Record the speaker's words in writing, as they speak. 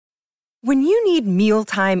When you need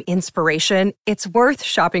mealtime inspiration, it's worth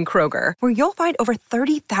shopping Kroger, where you'll find over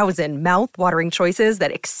 30,000 mouth-watering choices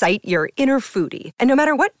that excite your inner foodie. And no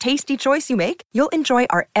matter what tasty choice you make, you'll enjoy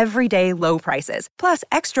our everyday low prices, plus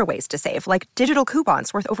extra ways to save, like digital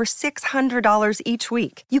coupons worth over $600 each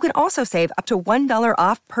week. You can also save up to $1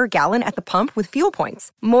 off per gallon at the pump with fuel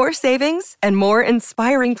points. More savings and more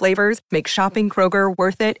inspiring flavors make shopping Kroger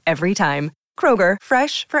worth it every time. Kroger,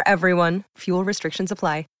 fresh for everyone. Fuel restrictions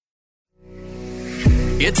apply.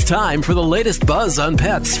 It's time for the latest buzz on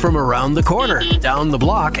pets from around the corner, down the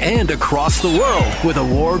block, and across the world with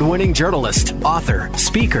award-winning journalist, author,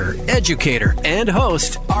 speaker, educator, and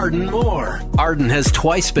host Arden Moore. Arden has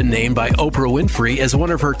twice been named by Oprah Winfrey as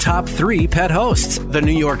one of her top 3 pet hosts. The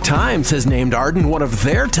New York Times has named Arden one of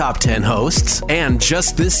their top 10 hosts. And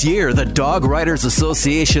just this year, the Dog Writers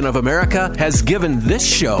Association of America has given this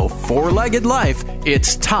show, Four-Legged Life,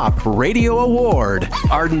 its top radio award.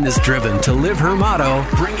 Arden is driven to live her motto,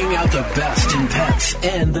 bringing out the best in pets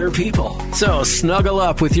and their people. So snuggle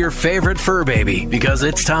up with your favorite fur baby, because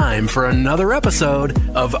it's time for another episode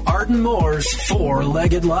of Arden Moore's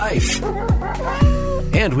Four-Legged Life.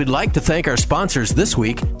 And we'd like to thank our sponsors this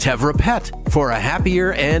week, Tevra Pet, for a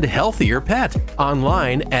happier and healthier pet.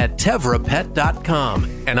 Online at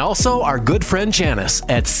tevrapet.com. And also our good friend Janice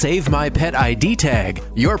at Save My Pet ID Tag.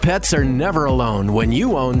 Your pets are never alone when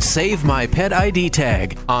you own Save My Pet ID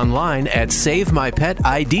Tag. Online at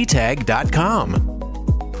savemypetidtag.com.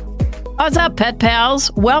 What's up, pet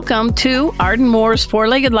pals? Welcome to Arden Moore's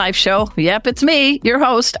Four-Legged Life Show. Yep, it's me, your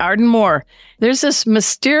host, Arden Moore. There's this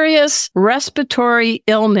mysterious respiratory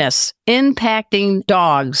illness impacting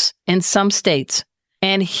dogs in some states.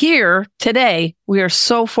 And here today, we are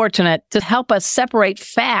so fortunate to help us separate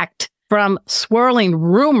fact from swirling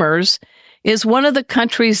rumors is one of the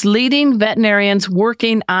country's leading veterinarians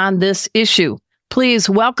working on this issue. Please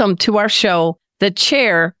welcome to our show the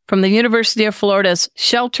chair from the University of Florida's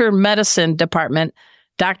Shelter Medicine Department,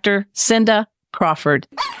 Dr. Cynda Crawford.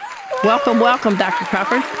 Welcome, Dr.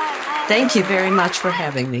 Crawford. Thank you very much for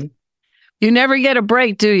having me. You never get a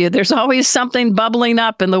break, do you? There's always something bubbling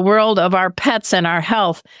up in the world of our pets and our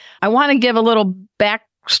health. I want to give a little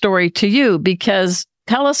backstory to you, because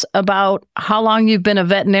tell us about how long you've been a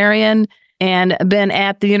veterinarian and been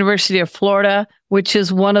at the University of Florida, which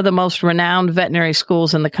is one of the most renowned veterinary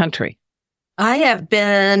schools in the country. I have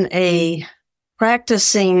been a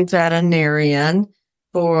practicing veterinarian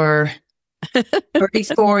for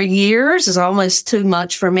 34 years. It's almost too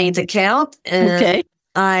much for me to count. And okay.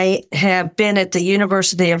 I have been at the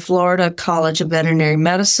University of Florida College of Veterinary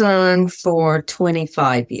Medicine for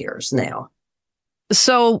 25 years now.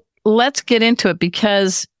 So let's get into it,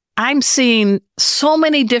 because I'm seeing so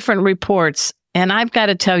many different reports. And I've got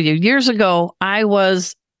to tell you, years ago, I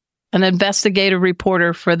was an investigative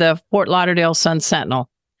reporter for the Fort Lauderdale Sun-Sentinel.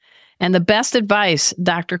 And the best advice,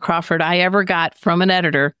 Dr. Crawford, I ever got from an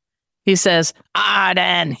editor, he says,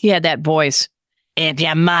 Arden, he had that voice. If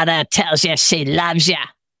your mother tells you she loves you,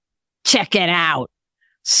 check it out.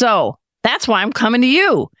 So that's why I'm coming to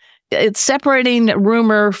you. It's separating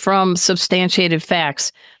rumor from substantiated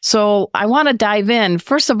facts. So I want to dive in.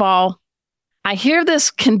 First of all, I hear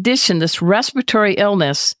this condition, this respiratory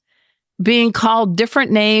illness, being called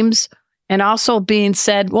different names and also being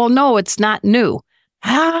said, well, no, it's not new.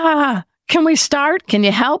 Can we start? Can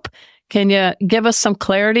you help? Can you give us some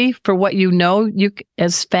clarity for what you know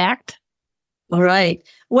as fact? All right.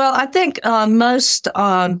 Well, I think most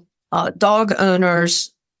dog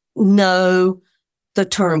owners know the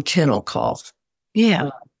term kennel cough.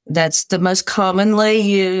 Yeah. That's the most commonly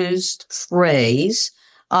used phrase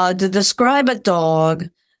to describe a dog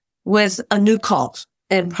with a new cough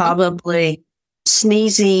and probably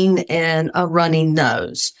sneezing and a running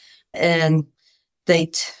nose. And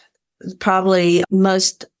probably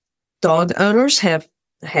most dog owners have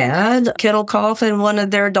had kennel cough in one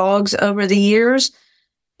of their dogs over the years.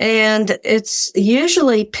 And it's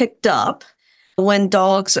usually picked up when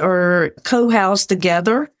dogs are co-housed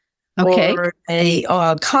together. Okay. Or they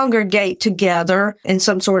congregate together in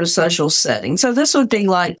some sort of social setting. So this would be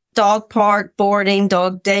like dog park, boarding,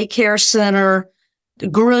 dog daycare center,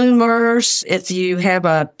 groomers. If you have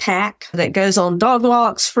a pack that goes on dog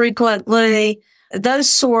walks frequently, those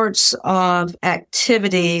sorts of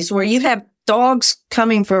activities where you have dogs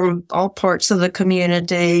coming from all parts of the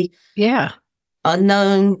community. Yeah.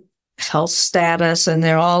 Unknown health status, and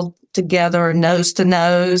they're all together, nose to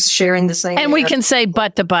nose, sharing the same. And we can say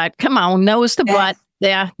butt to butt. Come on, nose to butt.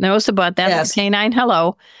 Yeah, nose to butt. That's a canine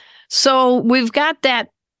hello. So we've got that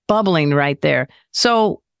bubbling right there.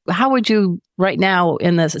 So how would you, right now,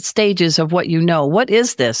 in the stages of what you know, what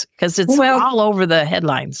is this? Because it's all over the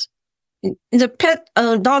headlines.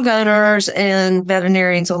 the dog owners and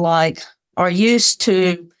veterinarians alike are used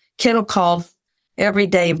to kennel cough every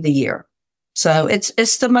day of the year. So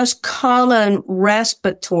it's the most common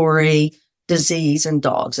respiratory disease in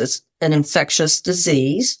dogs. It's an infectious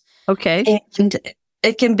disease. Okay. And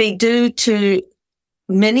it can be due to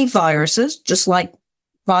many viruses, just like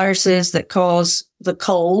viruses that cause the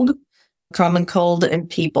cold, common cold in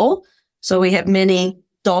people. So we have many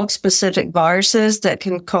dog-specific viruses that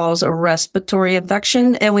can cause a respiratory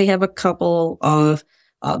infection, and we have a couple of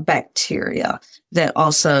bacteria that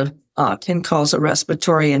also can cause a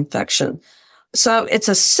respiratory infection. So it's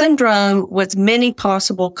a syndrome with many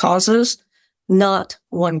possible causes, not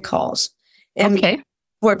one cause. And okay.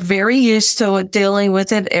 We're very used to dealing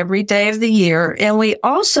with it every day of the year, and we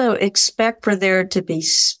also expect for there to be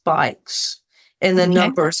spikes in the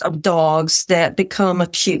numbers of dogs that become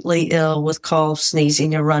acutely ill with cough,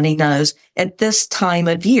 sneezing, and runny nose at this time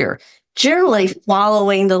of year, generally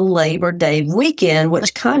following the Labor Day weekend,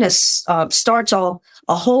 which kind of starts off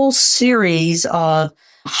a whole series of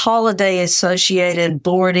holiday-associated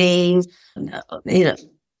boarding,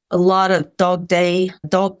 a lot of dog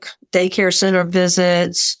daycare center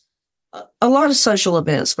visits, a lot of social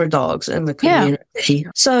events for dogs in the community.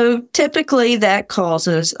 Yeah. So typically that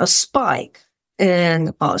causes a spike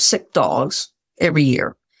in sick dogs every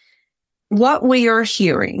year. What we are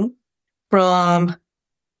hearing from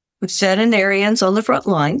veterinarians on the front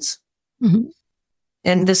lines,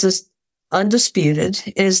 and this is undisputed,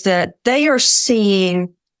 is that they are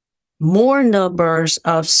seeing more numbers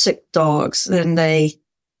of sick dogs than they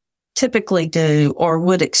typically do or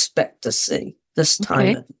would expect to see this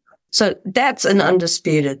time. Okay. So that's an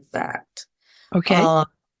undisputed fact. Okay.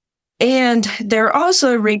 And they're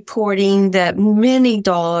also reporting that many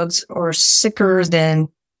dogs are sicker than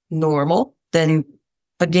normal, than,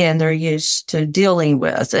 again, they're used to dealing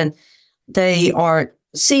with. And they are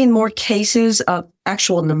seeing more cases of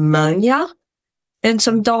actual pneumonia in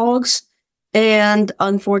some dogs. And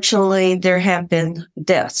unfortunately, there have been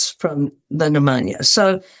deaths from the pneumonia.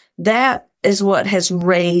 So that is what has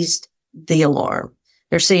raised the alarm.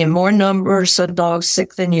 They're seeing more numbers of dogs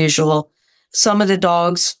sick than usual. Some of the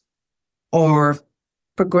dogs are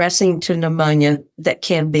progressing to pneumonia that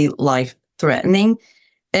can be life-threatening.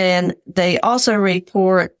 And they also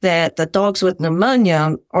report that the dogs with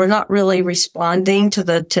pneumonia are not really responding to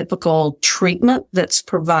the typical treatment that's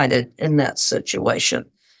provided in that situation.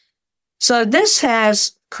 So this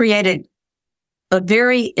has created a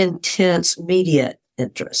very intense media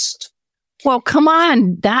interest. Well, come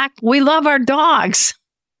on, Doc. We love our dogs.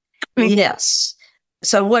 Yes.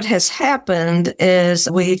 So what has happened is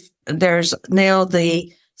there's now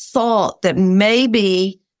the thought that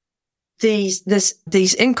maybe these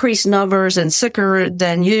increased numbers and sicker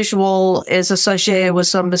than usual is associated with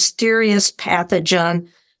some mysterious pathogen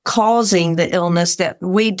causing the illness that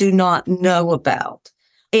we do not know about.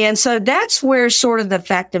 And so that's where sort of the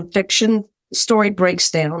fact and fiction story breaks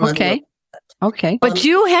down. Okay. Okay. But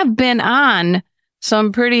you have been on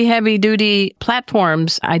some pretty heavy duty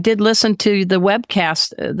platforms. I did listen to the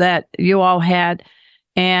webcast that you all had,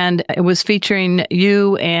 and it was featuring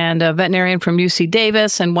you and a veterinarian from UC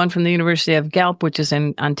Davis and one from the University of Guelph, which is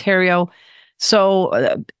in Ontario.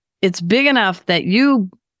 So it's big enough that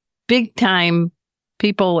you big time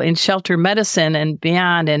people in shelter medicine and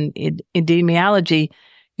beyond and epidemiology,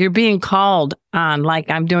 you're being called on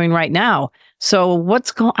like I'm doing right now. So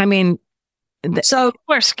so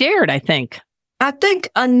people are scared, I think. I think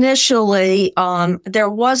initially, there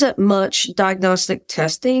wasn't much diagnostic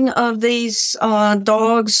testing of these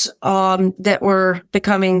dogs that were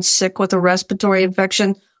becoming sick with a respiratory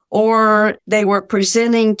infection, or they were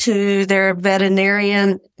presenting to their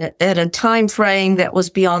veterinarian at a time frame that was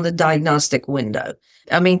beyond the diagnostic window.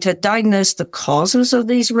 I mean, to diagnose the causes of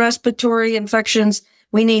these respiratory infections,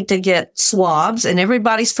 we need to get swabs, and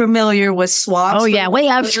everybody's familiar with swabs. Oh, yeah, we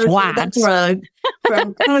have swabs from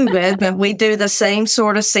COVID, but we do the same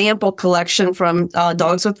sort of sample collection from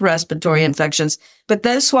dogs with respiratory infections. But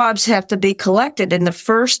those swabs have to be collected in the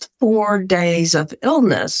first 4 days of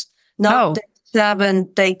illness, not day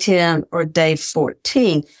 7, day 10, or day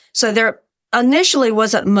 14. So there initially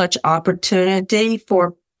wasn't much opportunity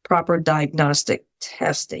for proper diagnostic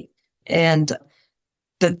testing. And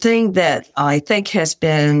the thing that I think has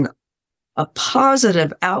been a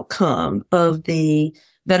positive outcome of the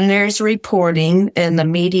veterinarians reporting and the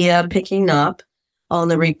media picking up on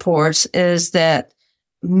the reports is that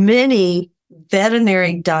many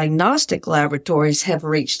veterinary diagnostic laboratories have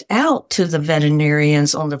reached out to the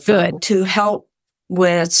veterinarians on the phone to help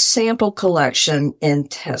with sample collection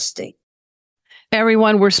and testing.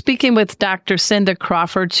 Everyone, we're speaking with Dr. Cynda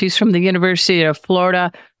Crawford. She's from the University of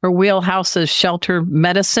Florida. Her wheelhouse is shelter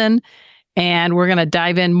medicine. And we're going to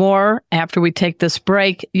dive in more after we take this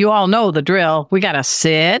break. You all know the drill. We got to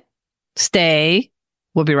sit, stay.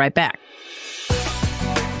 We'll be right back.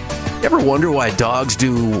 Ever wonder why dogs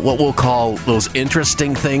do what we'll call those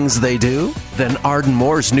interesting things they do? Then Arden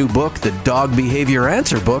Moore's new book, The Dog Behavior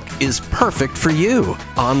Answer Book, is perfect for you.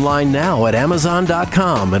 Online now at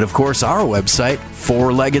Amazon.com and, of course, our website,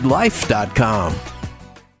 fourleggedlife.com.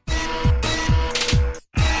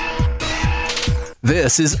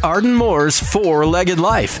 This is Arden Moore's Four-Legged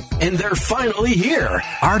Life, and they're finally here.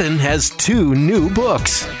 Arden has 2 new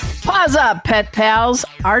books. Pause up, pet pals.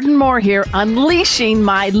 Arden Moore here, unleashing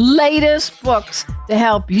my latest books to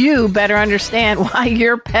help you better understand why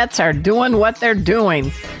your pets are doing what they're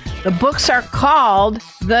doing. The books are called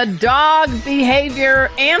The Dog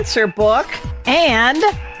Behavior Answer Book and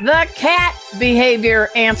The Cat Behavior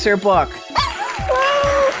Answer Book.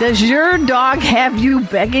 Does your dog have you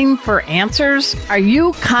begging for answers? Are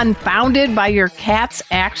you confounded by your cat's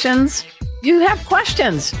actions? You have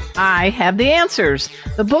questions. I have the answers.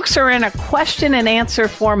 The books are in a question and answer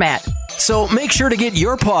format. So make sure to get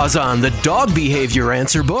your paws on The Dog Behavior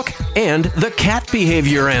Answer Book and The Cat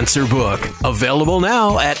Behavior Answer Book. Available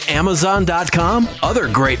now at Amazon.com,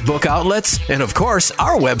 other great book outlets, and of course,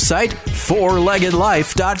 our website,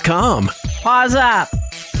 fourleggedlife.com. Pause up.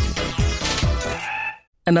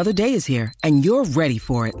 Another day is here, and you're ready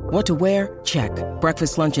for it. What to wear? Check.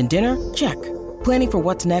 Breakfast, lunch, and dinner? Check. Planning for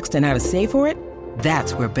what's next and how to save for it?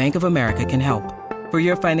 That's where Bank of America can help. For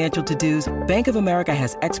your financial to-dos, Bank of America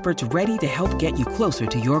has experts ready to help get you closer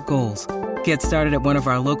to your goals. Get started at one of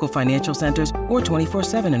our local financial centers or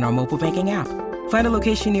 24/7 in our mobile banking app. Find a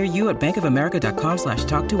location near you at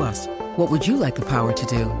bankofamerica.com/talktous. What would you like the power to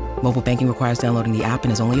do? Mobile banking requires downloading the app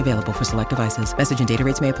and is only available for select devices. Message and data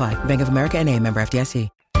rates may apply. Bank of America N.A., member FDIC.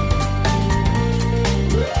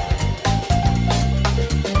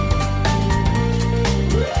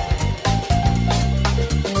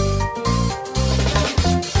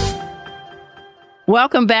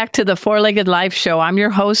 Welcome back to the Four-Legged Life Show. I'm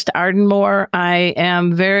your host, Arden Moore. I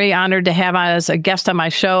am very honored to have as a guest on my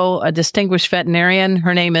show a distinguished veterinarian.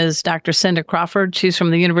 Her name is Dr. Cynda Crawford. She's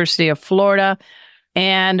from the University of Florida.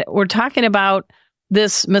 And we're talking about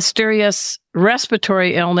this mysterious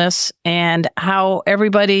respiratory illness and how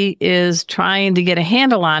everybody is trying to get a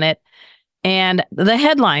handle on it. And the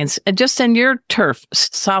headlines, just in your turf,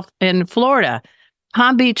 south in Florida,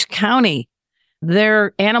 Palm Beach County,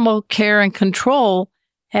 their animal care and control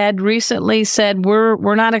had recently said,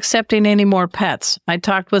 we're not accepting any more pets. I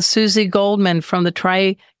talked with Susie Goldman from the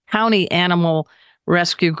Tri-County Animal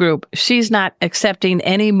Rescue Group. She's not accepting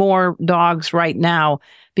any more dogs right now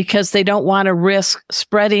because they don't want to risk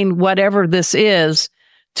spreading whatever this is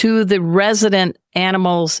to the resident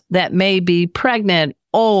animals that may be pregnant,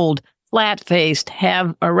 old, flat-faced,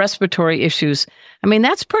 have respiratory issues. I mean,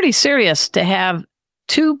 that's pretty serious to have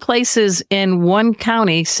 2 places in one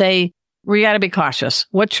county say, we got to be cautious.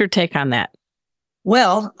 What's your take on that?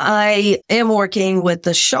 Well, I am working with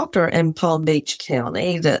the shelter in Palm Beach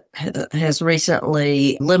County that has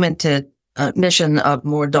recently limited admission of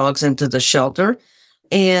more dogs into the shelter.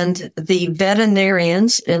 And the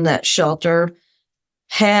veterinarians in that shelter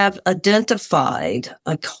have identified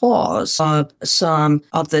a cause of some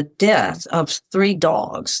of the death of 3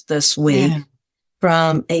 dogs this week. Yeah.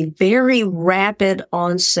 From a very rapid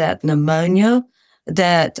onset pneumonia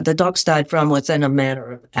that the dogs died from within a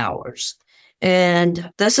matter of hours.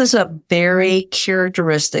 And this is a very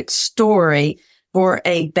characteristic story for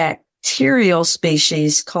a bacterial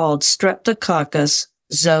species called Streptococcus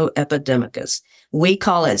zooepidemicus. We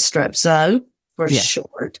call it strep zoo for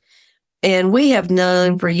short. And we have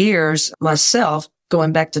known for years, myself,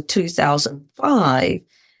 going back to 2005,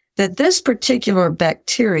 that this particular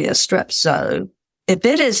bacteria, strep zoo, if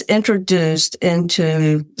it is introduced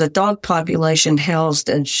into the dog population housed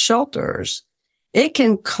in shelters, it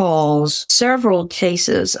can cause several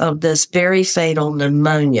cases of this very fatal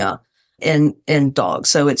pneumonia in dogs.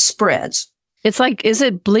 So it spreads. It's like, is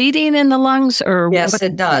it bleeding in the lungs or? Yes,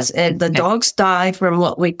 it does. And the dogs die from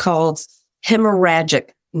what we call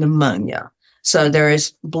hemorrhagic pneumonia. So there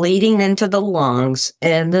is bleeding into the lungs,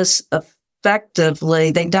 and this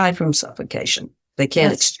effectively, they die from suffocation. They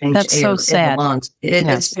can't exchange air so sad. in the lungs.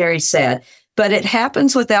 It's very sad. But it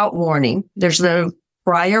happens without warning. There's no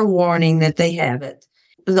prior warning that they have it.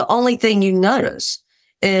 The only thing you notice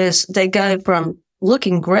is they go from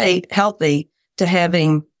looking great, healthy, to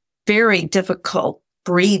having very difficult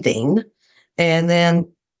breathing and then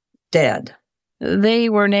dead. They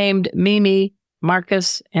were named Mimi,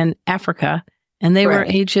 Marcus, and Africa. And they were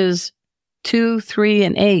Correct. ages 2, 3,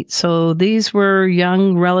 and 8. So these were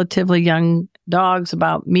young, relatively young dogs,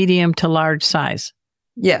 about medium to large size.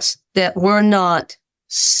 Yes, that were not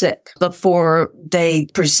sick before they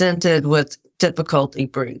presented with difficulty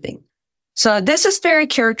breathing. So this is very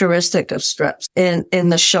characteristic of streps in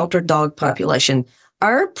the shelter dog population.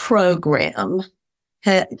 Our program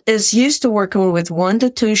is used to working with 1 to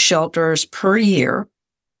 2 shelters per year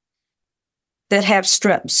that have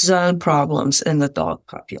strep zone problems in the dog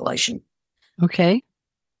population. Okay.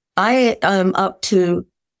 I am up to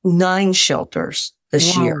 9 shelters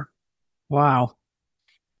this year. Wow.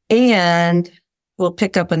 And we'll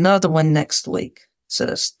pick up another one next week. So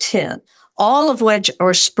it's 10, all of which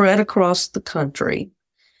are spread across the country.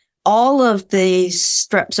 All of these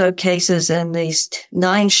strep zone cases in these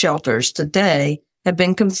 9 shelters today have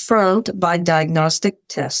been confirmed by diagnostic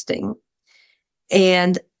testing.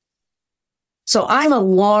 And so I'm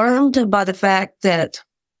alarmed by the fact that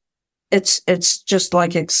it's just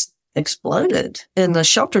like exploded in the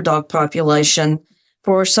shelter dog population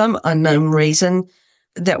for some unknown reason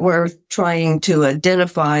that we're trying to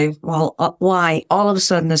identify why all of a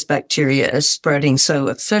sudden this bacteria is spreading so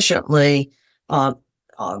efficiently across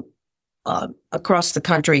the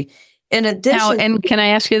country. In addition, now, and can I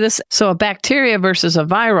ask you this? So a bacteria versus a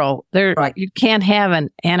viral, right. You can't have an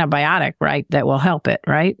antibiotic, right? That will help it,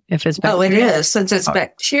 right? If it's bacteria. Oh, it is, since it's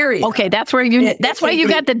bacteria. Okay, that's why you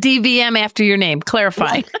got the DVM after your name.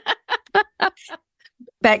 Clarify.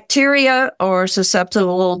 Bacteria are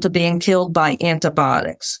susceptible to being killed by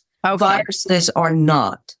antibiotics. Okay. Viruses are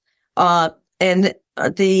not.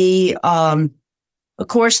 Of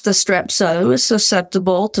course, the strep zone is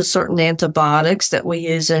susceptible to certain antibiotics that we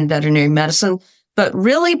use in veterinary medicine. But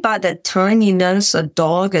really, by the time you notice a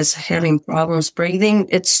dog is having problems breathing,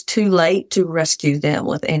 it's too late to rescue them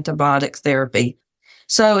with antibiotic therapy.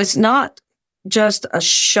 So it's not just a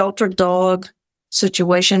shelter dog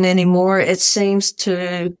situation anymore. It seems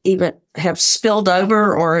to even have spilled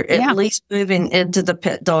over or at least moving into the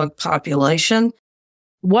pet dog population.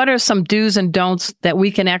 What are some do's and don'ts that we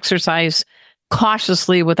can exercise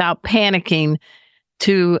cautiously without panicking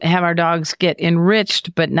to have our dogs get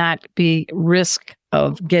enriched but not be risk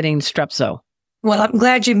of getting strep zone? Well, I'm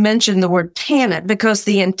glad you mentioned the word panic because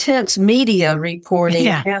the intense media reporting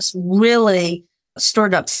has really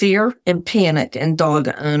stirred up fear and panic in dog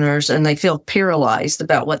owners, and they feel paralyzed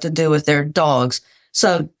about what to do with their dogs.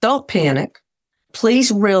 So don't panic. Please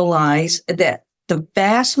realize that the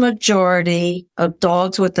vast majority of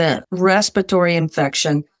dogs with a respiratory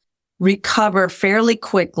infection recover fairly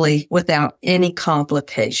quickly without any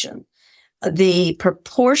complication. The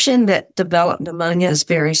proportion that develop pneumonia is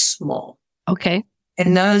very small. Okay.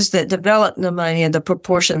 And those that develop pneumonia, the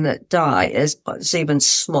proportion that die is even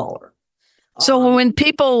smaller. So when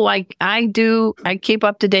people like I keep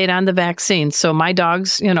up to date on the vaccines. So my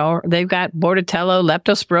dogs, they've got Bordetella,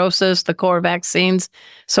 leptospirosis, the core vaccines.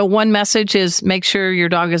 So one message is make sure your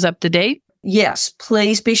dog is up to date. Yes,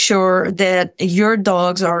 please be sure that your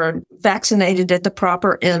dogs are vaccinated at the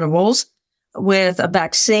proper intervals with a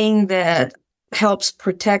vaccine that helps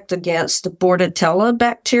protect against Bordetella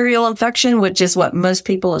bacterial infection, which is what most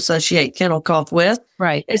people associate kennel cough with,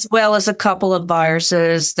 right? As well as a couple of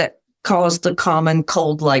viruses that cause the common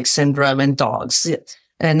cold-like syndrome in dogs,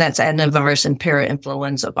 and that's adenovirus and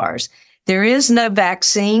parainfluenza virus. There is no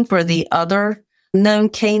vaccine for the other known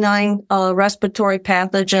canine respiratory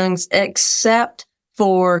pathogens except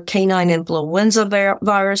for canine influenza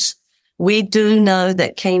virus. We do know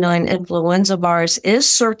that canine influenza virus is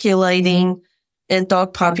circulating in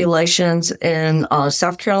dog populations in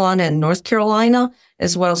South Carolina and North Carolina,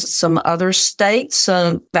 as well as some other states.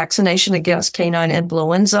 So vaccination against canine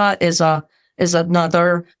influenza is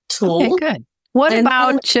another tool. Okay, good. What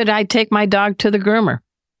about should I take my dog to the groomer?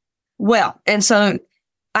 Well, and so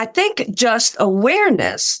I think just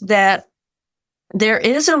awareness that there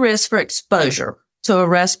is a risk for exposure to a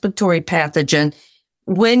respiratory pathogen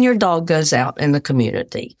when your dog goes out in the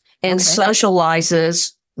community and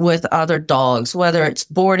socializes with other dogs, whether it's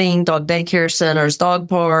boarding, dog daycare centers, dog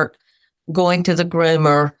park, going to the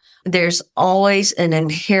groomer. There's always an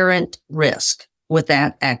inherent risk with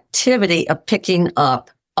that activity of picking up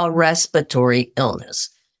a respiratory illness.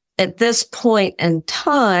 At this point in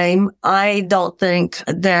time, I don't think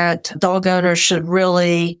that dog owners should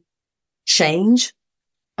really change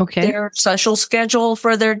their social schedule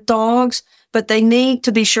for their dogs, but they need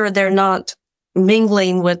to be sure they're not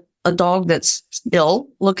mingling with a dog that's ill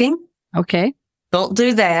looking. Okay. Don't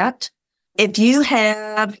do that. If you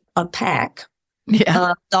have a pack,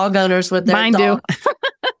 dog owners with their Mine dog, do.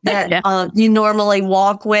 that you normally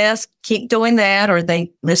walk with. Keep doing that, or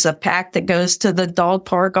there's a pack that goes to the dog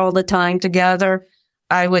park all the time together.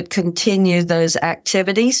 I would continue those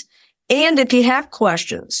activities. And if you have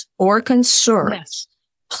questions or concerns,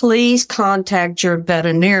 please contact your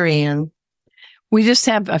veterinarian. We just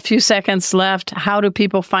have a few seconds left. How do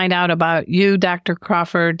people find out about you, Dr.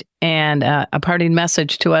 Crawford, and a parting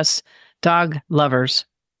message to us dog lovers?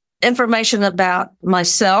 Information about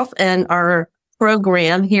myself and our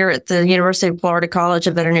program here at the University of Florida College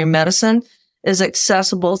of Veterinary Medicine is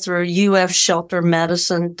accessible through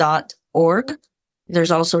ufsheltermedicine.org.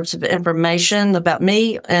 There's all sorts of information about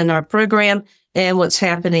me and our program and what's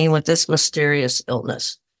happening with this mysterious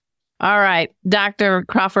illness. All right. Dr.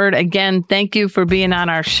 Crawford, again, thank you for being on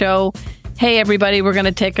our show. Hey, everybody, we're going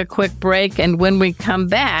to take a quick break. And when we come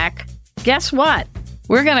back, guess what?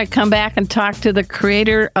 We're going to come back and talk to the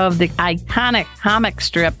creator of the iconic comic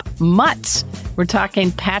strip, Mutts. We're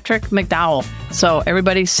talking Patrick McDowell. So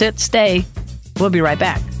everybody sit, stay. We'll be right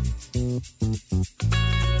back.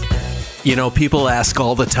 You know, people ask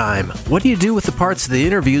all the time, what do you do with the parts of the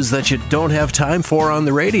interviews that you don't have time for on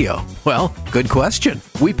the radio? Well, good question.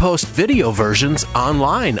 We post video versions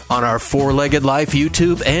online on our Four-Legged Life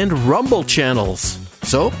YouTube and Rumble channels.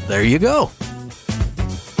 So, there you go.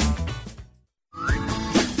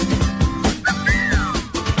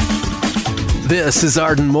 This is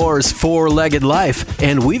Arden Moore's Four-Legged Life,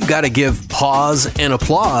 and we've got to give pause and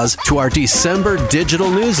applause to our December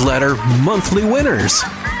digital newsletter monthly winners.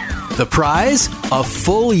 The prize? A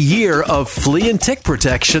full year of flea and tick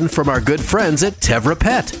protection from our good friends at Tevra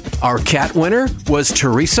Pet. Our cat winner was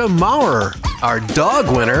Teresa Maurer. Our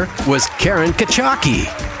dog winner was Karen Kachaki.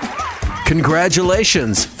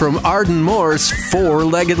 Congratulations from Arden Moore's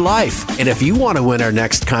Four-Legged Life. And if you want to win our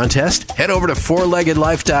next contest, head over to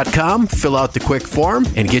fourleggedlife.com, fill out the quick form,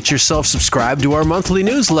 and get yourself subscribed to our monthly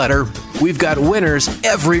newsletter. We've got winners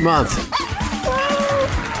every month.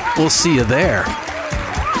 We'll see you there.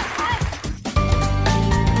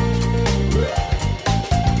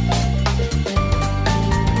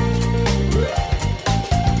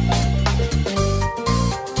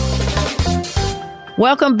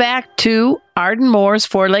 Welcome back to Arden Moore's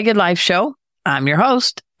Four-Legged Life Show. I'm your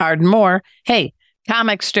host, Arden Moore. Hey,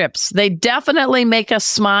 comic strips, they definitely make us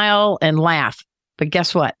smile and laugh. But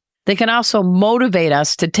guess what? They can also motivate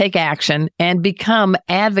us to take action and become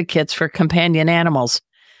advocates for companion animals.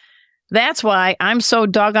 That's why I'm so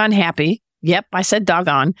doggone happy. Yep, I said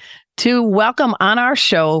doggone. To welcome on our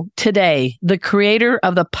show today, the creator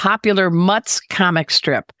of the popular Mutts comic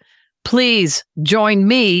strip. Please join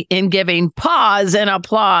me in giving pause and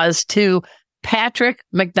applause to Patrick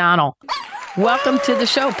McDonnell. Welcome to the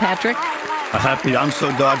show, Patrick. I'm so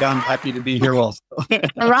doggone happy to be here also.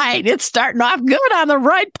 Right. It's starting off good on the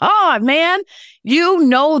right paw, man. You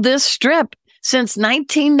know this strip since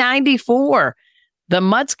 1994. The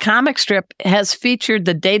Mutts comic strip has featured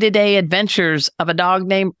the day-to-day adventures of a dog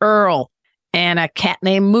named Earl and a cat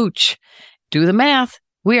named Mooch. Do the math.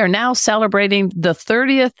 We are now celebrating the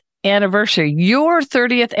 30th anniversary, your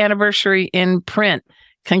 30th anniversary in print.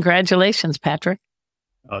 Congratulations, Patrick.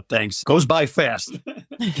 Oh, thanks. Goes by fast.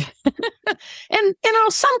 And,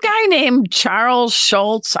 some guy named Charles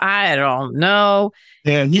Schultz, I don't know.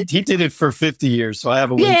 Yeah, he did it for 50 years, so I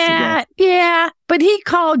have a ways to go. Yeah, but he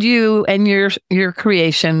called you and your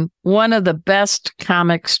creation one of the best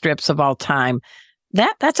comic strips of all time.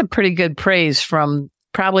 That's a pretty good praise from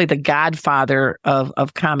probably the godfather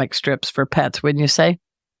of comic strips for pets, wouldn't you say?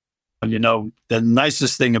 You know, the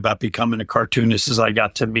nicest thing about becoming a cartoonist is I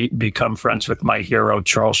got to meet and become friends with my hero,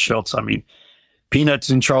 Charles Schultz. I mean, Peanuts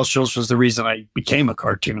and Charles Schultz was the reason I became a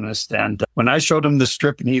cartoonist. And when I showed him the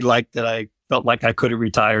strip and he liked it, I felt like I could have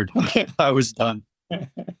retired. I was done.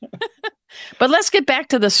 But let's get back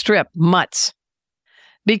to the strip, Mutts.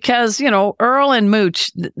 Because, Earl and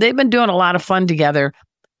Mooch, they've been doing a lot of fun together.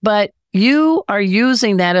 But you are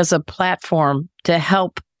using that as a platform to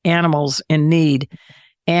help animals in need.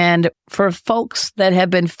 And for folks that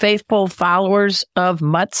have been faithful followers of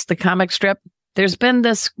Mutts, the comic strip, there's been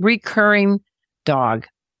this recurring dog.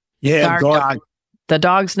 Yeah, Guard dog. The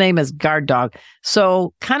dog's name is Guard Dog.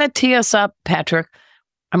 So kind of tee us up, Patrick.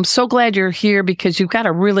 I'm so glad you're here because you've got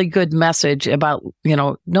a really good message about,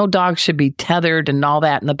 no dog should be tethered and all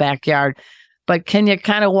that in the backyard. But can you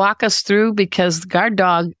kind of walk us through? Because Guard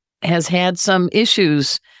Dog has had some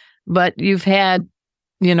issues, but you've had,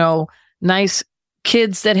 nice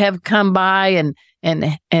kids that have come by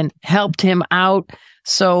and helped him out.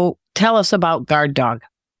 So tell us about Guard Dog.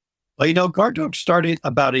 Well, Guard Dog started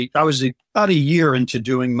I was about a year into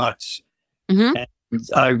doing Mutts. Mm-hmm. And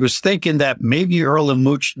I was thinking that maybe Earl and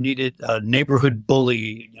Mooch needed a neighborhood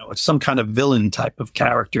bully, some kind of villain type of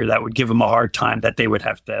character that would give them a hard time that they would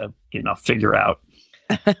have to, figure out.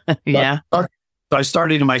 Yeah. So I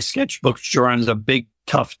started in my sketchbook drawing a big,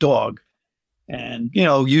 tough dog. And,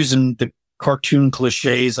 using the cartoon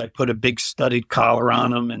cliches, I put a big studded collar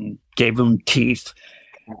on him and gave him teeth.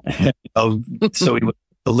 So he was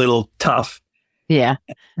a little tough. Yeah.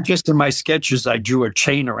 Just in my sketches, I drew a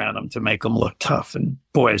chain around him to make him look tough. And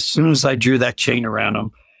boy, as soon as I drew that chain around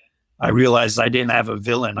him, I realized I didn't have a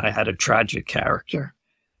villain. I had a tragic character.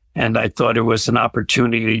 And I thought it was an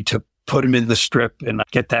opportunity to put him in the strip and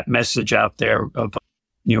get that message out there of,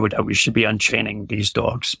 that we should be unchaining these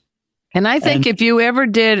dogs. And I think if you ever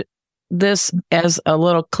did this as a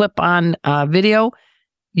little clip-on video,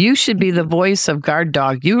 you should be the voice of Guard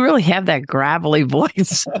Dog. You really have that gravelly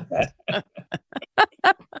voice.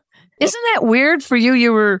 Isn't that weird for you?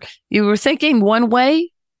 You were thinking one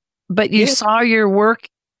way, but you saw your work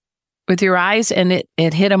with your eyes, and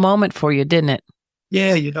it hit a moment for you, didn't it?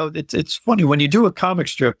 Yeah, it's funny when you do a comic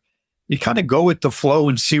strip, you kind of go with the flow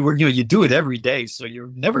and see where you do it every day, so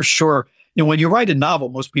you're never sure. When you write a novel,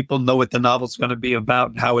 most people know what the novel's going to be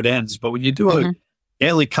about and how it ends. But when you do a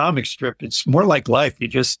daily comic strip, it's more like life. You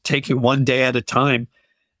just take it one day at a time.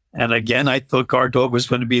 And again, I thought Guard Dog was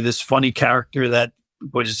going to be this funny character that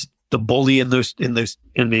was the bully in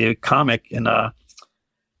the comic, and I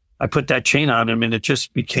put that chain on him, and it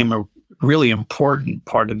just became a really important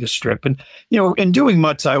part of the strip. And in doing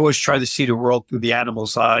Mutts, I always try to see the world through the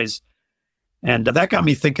animal's eyes, and that got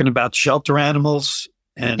me thinking about shelter animals.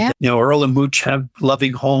 And Earl and Mooch have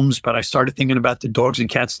loving homes, but I started thinking about the dogs and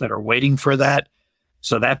cats that are waiting for that.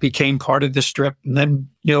 So that became part of the strip, and then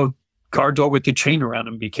Guard Dog with the chain around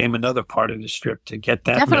him became another part of the strip to get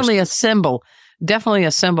that. Definitely a symbol. Definitely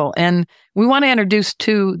a symbol. And we want to introduce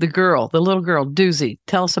to the little girl, Doozy.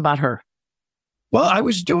 Tell us about her. Well, I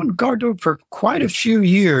was doing Guard Dog for quite a few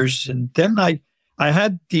years, and then I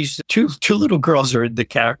had these two little girls are in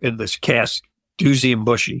this cast, Doozy and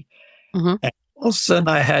Bushy. Mm-hmm. And all of a sudden,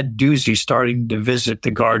 I had Doozy starting to visit the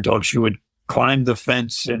Guard Dog. She would climb the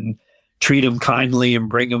fence and treat him kindly and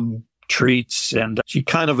bring him treats, and she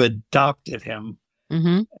kind of adopted him.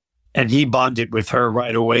 Mm-hmm. And he bonded with her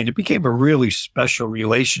right away, and it became a really special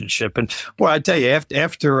relationship. And boy, I tell you,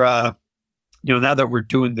 after now that we're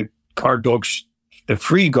doing the Guard Dogs, the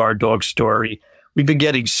free Guard Dog story, we've been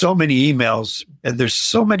getting so many emails, and there's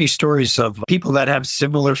so many stories of people that have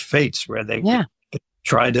similar fates where they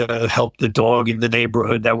try to help the dog in the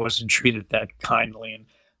neighborhood that wasn't treated that kindly. And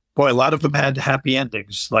boy, a lot of them had happy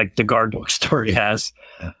endings, like the Guard Dog story has.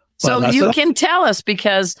 So you can tell us,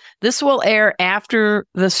 because this will air after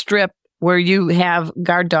the strip where you have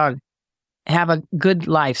Guard Dog have a good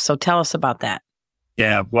life. So tell us about that.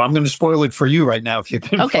 Yeah, well, I'm going to spoil it for you right now if you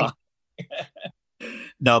can. Okay.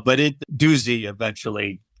 No, but Doozy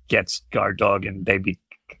eventually gets Guard Dog, and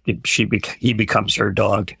he becomes her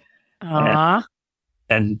dog.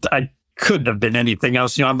 And I couldn't have been anything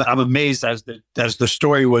else. I'm amazed as the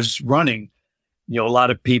story was running. A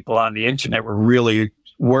lot of people on the internet were really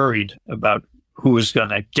worried about who was going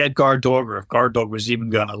to get Guard Dog, or if Guard Dog was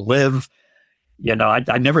even going to live.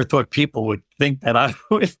 I never thought people would think that I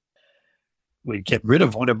would get rid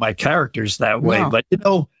of one of my characters that way. No. But,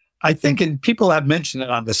 I think, and people have mentioned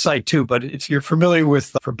it on the site too, but if you're familiar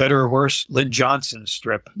with, For Better or Worse, Lynn Johnson's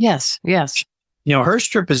strip. Yes. Her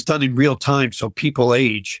strip is done in real time, so people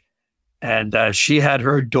age. And she had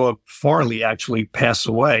her dog, Farley, actually pass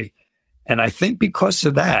away. And I think because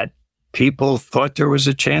of that, people thought there was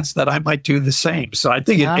a chance that I might do the same. So I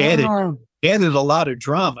think it added a lot of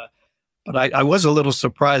drama. But I was a little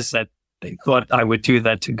surprised that they thought I would do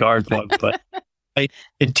that to Guard Dog. But my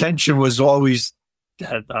intention was always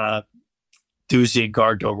that Doozy and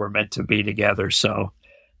Guard Dog were meant to be together. So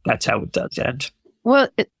that's how it does end. Well,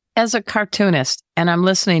 as a cartoonist, and I'm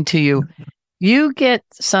listening to you, you get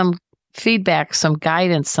some feedback, some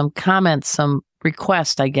guidance, some comments, some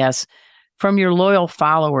requests, I guess, from your loyal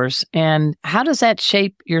followers. And how does that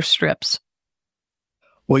shape your strips?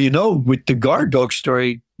 Well, with the Guard Dog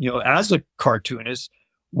story, as a cartoonist,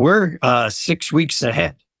 we're 6 weeks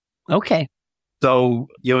ahead. Okay. So,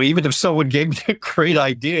 even if someone gave me a great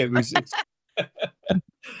idea,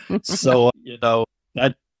 so,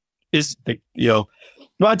 that is, well,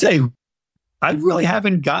 I'll tell you, I really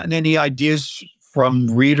haven't gotten any ideas from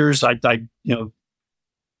readers. I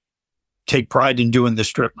take pride in doing the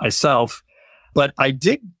strip myself. But I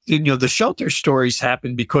did, the shelter stories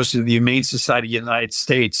happened because of the Humane Society of the United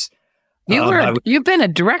States. You've been a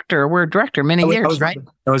director. We're a director many years, right?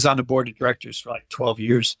 I was on the board of directors for like 12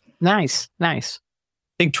 years. Nice.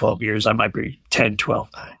 think 12 years. I might be 10, 12.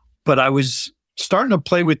 But I was starting to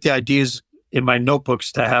play with the ideas in my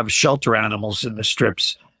notebooks to have shelter animals in the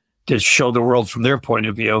strips to show the world from their point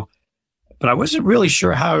of view. But I wasn't really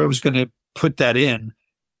sure how I was going to put that in.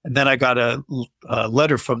 And then I got a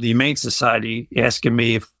letter from the Humane Society asking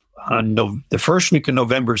me if on the first week of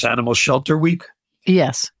November is Animal Shelter Week.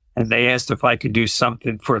 Yes. And they asked if I could do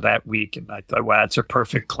something for that week. And I thought, wow, it's a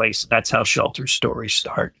perfect place. That's how shelter stories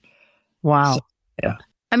start. Wow. So, yeah.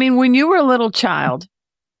 I mean, when you were a little child,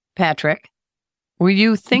 Patrick, were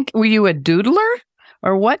you a doodler?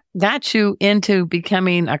 Or what got you into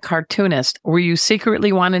becoming a cartoonist? Were you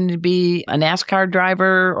secretly wanting to be a NASCAR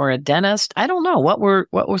driver or a dentist? I don't know. What were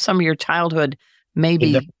some of your childhood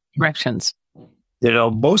directions?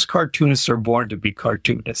 Most cartoonists are born to be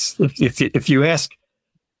cartoonists. If you ask,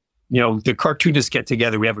 the cartoonists get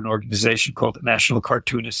together. We have an organization called the National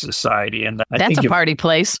Cartoonist Society, and that's a party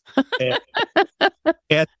place.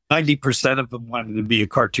 And 90% of them wanted to be a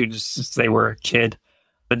cartoonist since they were a kid.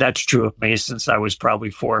 But that's true of me since I was probably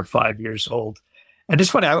 4 or 5 years old. And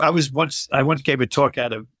it's funny, I once gave a talk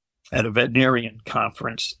at a veterinarian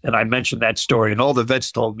conference, and I mentioned that story, and all the vets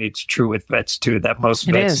told me it's true with vets too, that most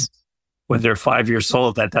vets, when they're 5 years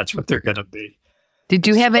old, that's what they're going to be. Did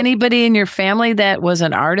you have anybody in your family that was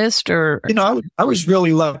an artist or? I was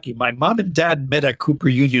really lucky. My mom and dad met at Cooper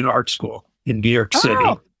Union Art School in New York City.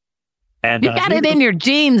 Oh. And you got it in your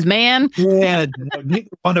genes, man. Yeah, neither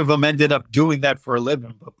one of them ended up doing that for a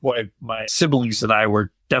living. But boy, my siblings and I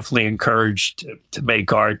were definitely encouraged to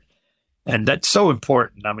make art, and that's so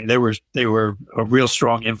important. I mean, they were a real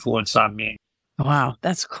strong influence on me. Wow,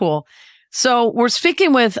 that's cool. So we're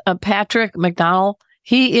speaking with Patrick McDonnell.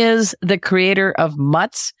 He is the creator of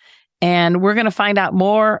Mutts, and we're going to find out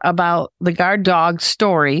more about the guard dog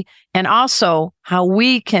story and also how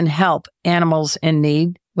we can help animals in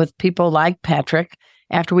need with people like Patrick.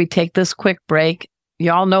 After we take this quick break,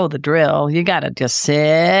 y'all know the drill. You got to just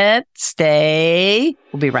sit, stay.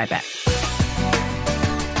 We'll be right back.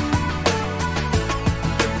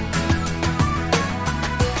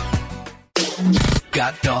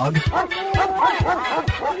 Got dog?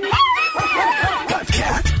 Got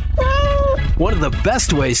cat? One of the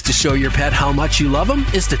best ways to show your pet how much you love them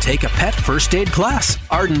is to take a pet first aid class.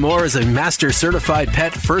 Arden Moore is a master certified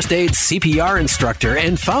pet first aid CPR instructor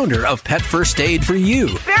and founder of Pet First Aid for You.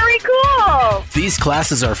 Very cool. These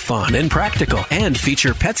classes are fun and practical and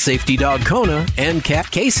feature pet safety dog Kona and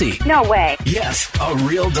cat Casey. No way. Yes, a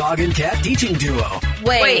real dog and cat teaching duo.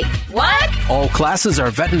 Wait, what? All classes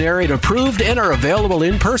are veterinarian approved and are available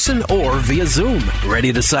in person or via Zoom.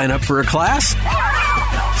 Ready to sign up for a class?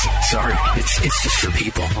 Sorry, it's just for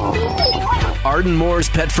people. Arden Moore's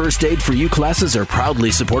Pet First Aid for You classes are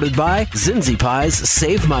proudly supported by Zinzi Pie's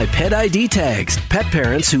Save My Pet ID tags. Pet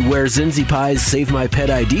parents who wear Zinzi Pie's Save My Pet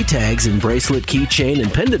ID tags in bracelet, keychain,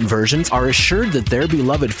 and pendant versions are assured that their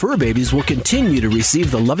beloved fur babies will continue to receive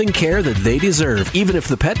the loving care that they deserve, even if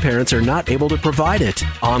the pet parents are not able to provide it.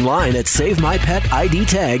 Online at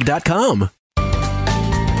SaveMyPetIDTag.com.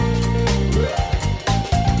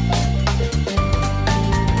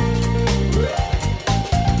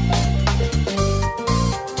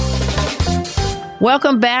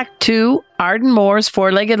 Welcome back to Arden Moore's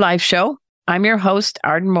Four-Legged Life Show. I'm your host,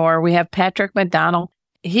 Arden Moore. We have Patrick McDonnell.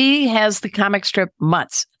 He has the comic strip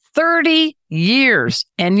Mutts. 30 years.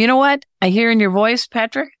 And you know what? I hear in your voice,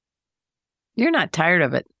 Patrick, you're not tired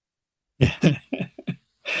of it.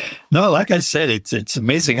 No, like I said, it's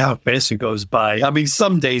amazing how fast it goes by. I mean,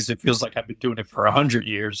 some days it feels like I've been doing it for 100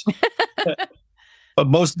 years. But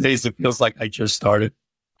most days it feels like I just started.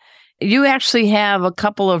 You actually have a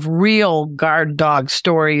couple of real guard dog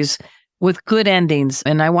stories with good endings.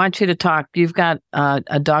 And I want you to talk. You've got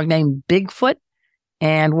a dog named Bigfoot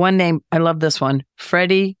and one named, I love this one,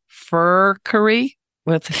 Freddie Furcurry,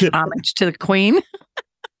 with homage to the Queen.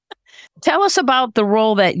 Tell us about the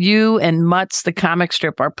role that you and Mutts, the comic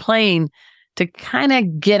strip, are playing to kind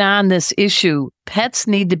of get on this issue. Pets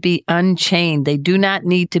need to be unchained. They do not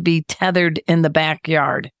need to be tethered in the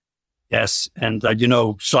backyard. Yes. And,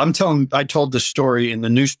 so I told the story in the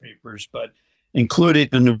newspapers, but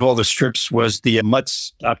included in all the strips was the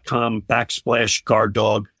mutts.com /guard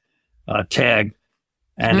dog tag.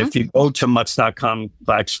 And if you go to mutts.com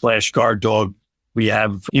 /guard dog, we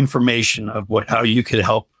have information of how you could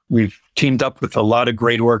help. We've teamed up with a lot of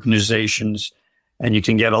great organizations, and you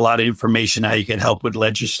can get a lot of information how you can help with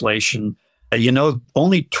legislation.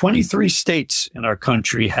 Only 23 states in our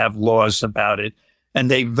country have laws about it. And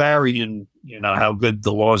they vary in, how good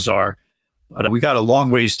the laws are. But we got a long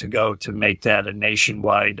ways to go to make that a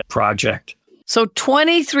nationwide project. So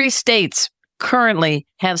 23 states currently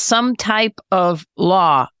have some type of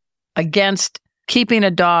law against keeping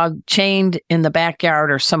a dog chained in the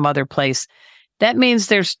backyard or some other place. That means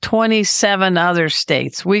there's 27 other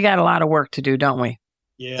states. We got a lot of work to do, don't we?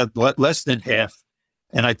 Yeah, less than half.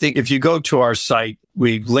 And I think if you go to our site,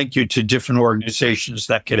 we link you to different organizations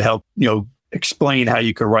that could help, explain how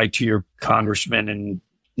you could write to your congressman and,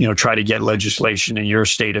 try to get legislation in your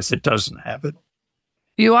state if it doesn't have it.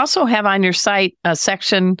 You also have on your site a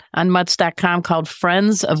section on mutts.com called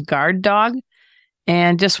Friends of Guard Dog.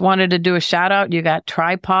 And just wanted to do a shout out. You got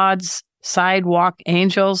Tripods, Sidewalk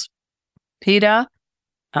Angels, PETA,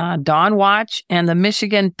 Dawn Watch, and the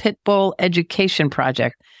Michigan Pit Bull Education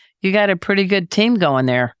Project. You got a pretty good team going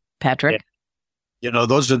there, Patrick. Yeah.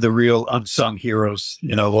 Those are the real unsung heroes,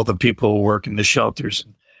 all the people who work in the shelters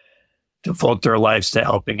and devote their lives to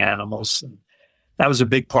helping animals. And that was a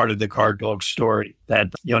big part of the guard dog story,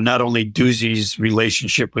 that, not only Doozy's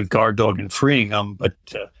relationship with guard dog and freeing them, but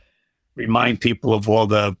remind people of all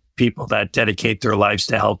the people that dedicate their lives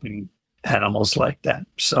to helping animals like that.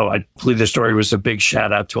 So I believe the story was a big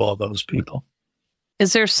shout out to all those people.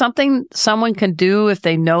 Is there something someone can do if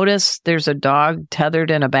they notice there's a dog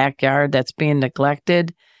tethered in a backyard that's being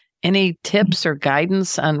neglected? Any tips or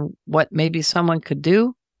guidance on what maybe someone could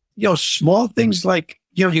do? Small things like,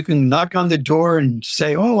 you can knock on the door and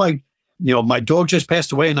say, my dog just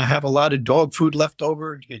passed away and I have a lot of dog food left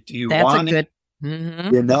over. Do you want it?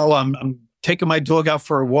 Mm-hmm. I'm taking my dog out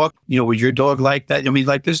for a walk. Would your dog like that?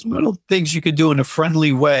 There's little things you could do in a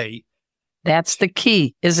friendly way. That's the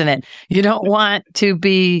key, isn't it? You don't want to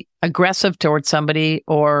be aggressive towards somebody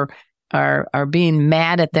or are being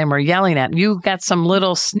mad at them or yelling at them. You've got some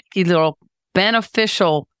little sneaky little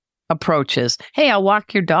beneficial approaches. Hey, I'll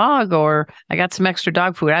walk your dog, or I got some extra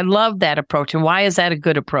dog food. I love that approach. And why is that a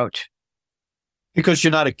good approach? Because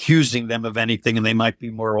you're not accusing them of anything and they might be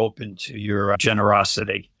more open to your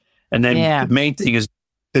generosity. And then the main thing is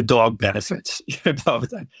the dog benefits.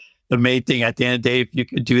 The main thing at the end of the day, if you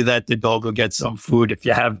could do that, the dog will get some food. If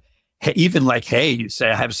you have even like hay, you say,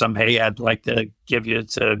 I have some hay I'd like to give you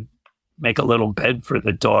to make a little bed for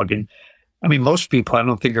the dog. And most people, I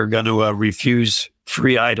don't think are going to refuse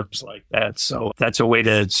free items like that. So that's a way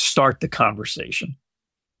to start the conversation.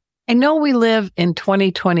 I know we live in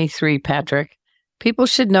 2023, Patrick. People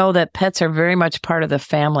should know that pets are very much part of the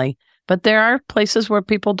family, but there are places where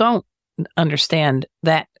people don't understand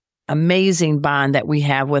that amazing bond that we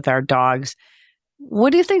have with our dogs.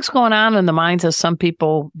 What do you think's going on in the minds of some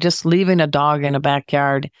people just leaving a dog in a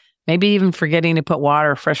backyard, maybe even forgetting to put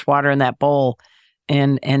fresh water in that bowl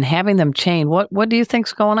and having them chained? What do you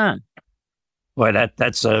think's going on? Well,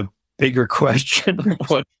 that's a bigger question.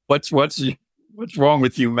 What's wrong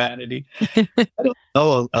with humanity? I don't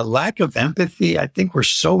know. A lack of empathy. I think we're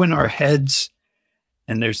so in our heads,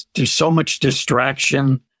 and there's so much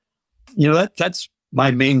distraction. That's my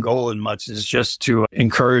main goal in Mutts, is just to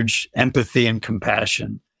encourage empathy and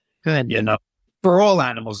compassion. Good. For all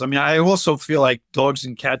animals. I also feel like dogs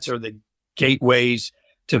and cats are the gateways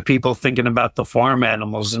to people thinking about the farm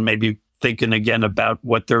animals and maybe thinking again about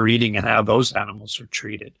what they're eating and how those animals are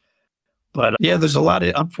treated. But there's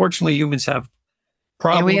unfortunately, humans have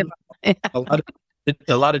problems.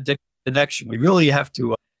 A lot of disconnection. We really have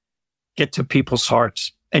to get to people's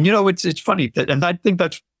hearts. And, it's funny and I think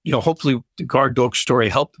that's, hopefully the guard dog story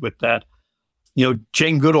helped with that.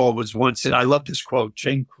 Jane Goodall was once, and I love this quote.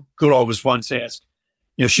 Jane Goodall was once asked,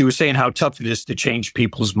 she was saying how tough it is to change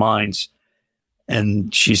people's minds.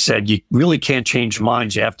 And she said, you really can't change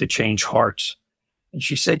minds. You have to change hearts. And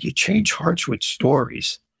she said, you change hearts with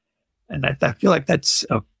stories. And I feel like that's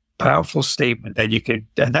a powerful statement that you could,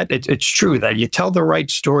 and that it's true that you tell the right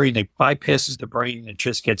story and it bypasses the brain and it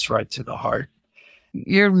just gets right to the heart.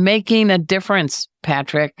 You're making a difference,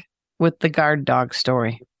 Patrick, with the guard dog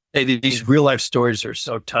story. These real life stories are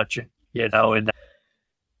so touching, and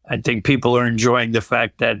I think people are enjoying the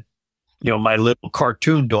fact that, my little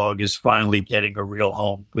cartoon dog is finally getting a real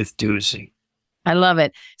home with Doozy. I love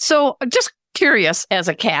it. So just curious, as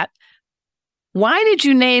a cat, why did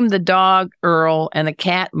you name the dog Earl and the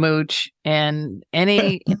cat Mooch, and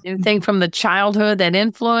anything from the childhood that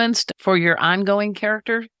influenced for your ongoing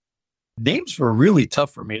character? Names were really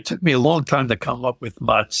tough for me. It took me a long time to come up with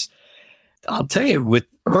Mutts. I'll tell you, with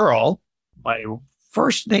Earl, my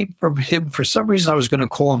first name from him, for some reason, I was going to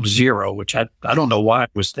call him Zero, which I don't know why I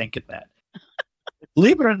was thinking that.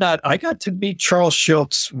 Believe it or not, I got to meet Charles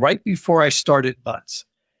Schultz right before I started Mutts.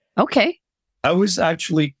 Okay. I was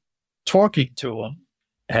actually talking to him,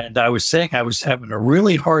 and I was saying I was having a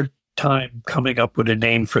really hard time coming up with a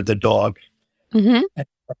name for the dog. Mm-hmm.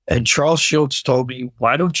 And Charles Schultz told me,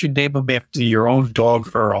 why don't you name him after your own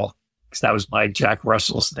dog, Earl? because that was my Jack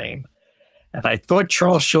Russell's name. And I thought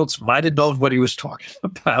Charles Schultz might have known what he was talking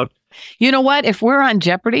about. You know what? If we're on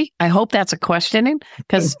Jeopardy, I hope that's a questioning,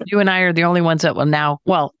 because you and I are the only ones that will now,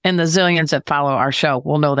 well, and the zillions that follow our show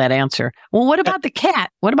will know that answer. Well, what about the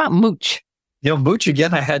cat? What about Mooch? Mooch,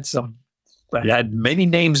 again, I had many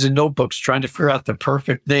names in notebooks trying to figure out the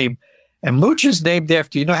perfect name. And Mooch is named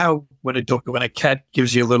after, you know how when a cat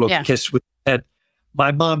gives you a little kiss with the head?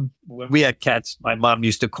 My mom, when we had cats, my mom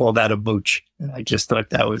used to call that a Mooch. And I just thought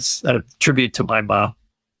that was a tribute to my mom.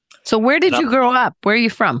 So where did you grow up? Where are you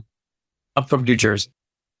from? I'm from New Jersey.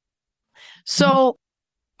 So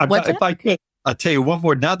if I could, I'll tell you one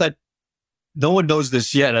more. Now that no one knows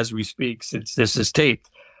this yet as we speak, since this is taped,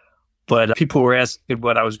 but people were asking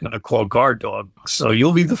what I was going to call guard dog. So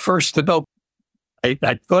you'll be the first to know. I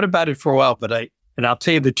thought about it for a while, and I'll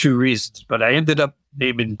tell you the two reasons, but I ended up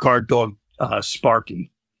naming guard dog Sparky.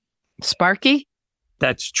 Sparky?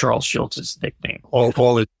 That's Charles Schultz's nickname.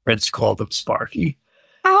 All his friends called him Sparky.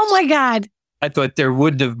 Oh my God. I thought there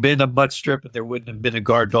wouldn't have been a mutt strip and there wouldn't have been a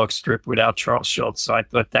guard dog strip without Charles Schultz. So I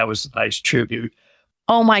thought that was a nice tribute.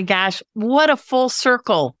 Oh my gosh. What a full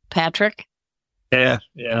circle, Patrick. Yeah.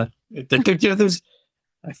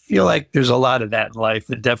 I feel like there's a lot of that in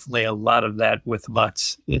life, and definitely a lot of that with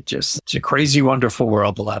mutts. It's a crazy, wonderful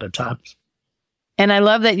world a lot of times. And I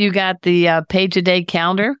love that you got the page-a-day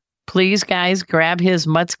calendar. Please, guys, grab his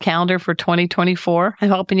Mutts calendar for 2024. I'm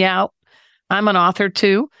helping you out. I'm an author,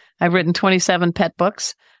 too. I've written 27 pet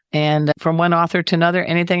books. And from one author to another,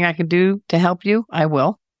 anything I can do to help you, I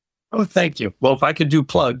will. Oh, thank you. Well, if I could do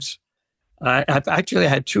plugs, I've actually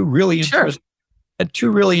had two really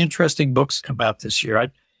interesting books come out this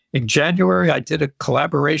year. In January, I did a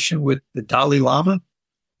collaboration with the Dalai Lama.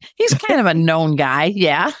 He's kind of a known guy,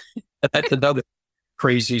 yeah. That's another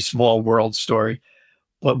crazy small world story,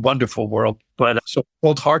 but wonderful world. But so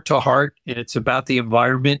called Heart to Heart, and it's about the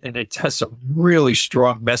environment, and it has some really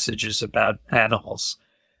strong messages about animals.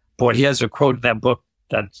 Boy, he has a quote in that book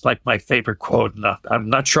that's like my favorite quote. And I'm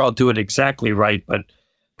not sure I'll do it exactly right, but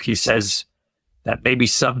he says that maybe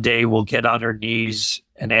someday we'll get on our knees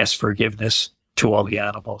and ask forgiveness to all the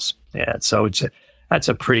animals. Yeah, so that's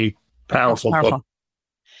a pretty powerful book.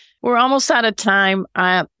 We're almost out of time.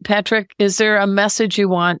 Patrick, is there a message you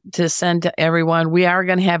want to send to everyone? We are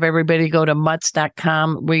going to have everybody go to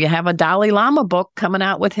mutts.com. We have a Dalai Lama book coming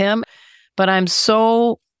out with him, but I'm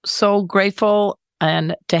so grateful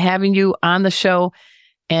and to having you on the show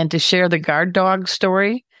and to share the guard dog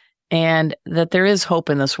story, and that there is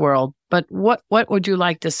hope in this world. But what would you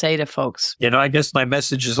like to say to folks? I guess my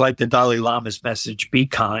message is like the Dalai Lama's message: be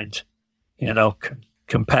kind.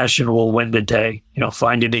 Compassion will win the day.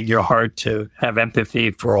 Find it in your heart to have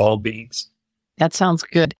empathy for all beings. That sounds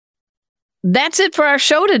good. That's it for our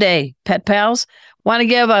show today, Pet Pals. Want to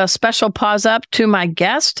give a special pause up to my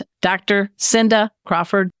guest, Dr. Cynda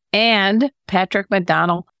Crawford and Patrick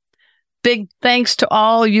McDonnell. Big thanks to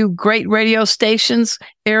all you great radio stations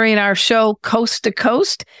airing our show coast to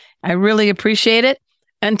coast. I really appreciate it.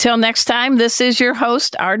 Until next time, this is your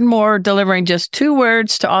host, Arden Moore, delivering just 2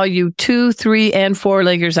 words to all you 2, 3, and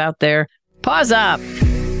 4-leggers out there. Pause up.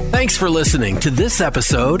 Thanks for listening to this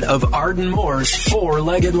episode of Arden Moore's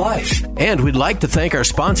 4-Legged Life. And we'd like to thank our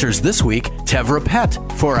sponsors this week, Tevra Pet,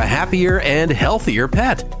 for a happier and healthier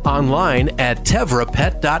pet. Online at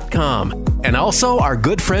tevrapet.com. And also our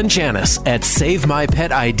good friend Janice at Save My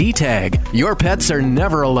Pet ID Tag. Your pets are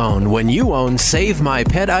never alone when you own Save My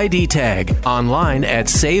Pet ID Tag. Online at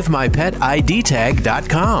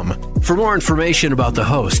savemypetidtag.com. For more information about the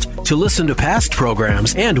host, to listen to past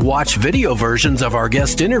programs, and watch video versions of our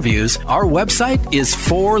guest interviews, our website is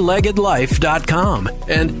 4leggedlife.com.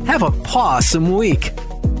 And have a pawsome week.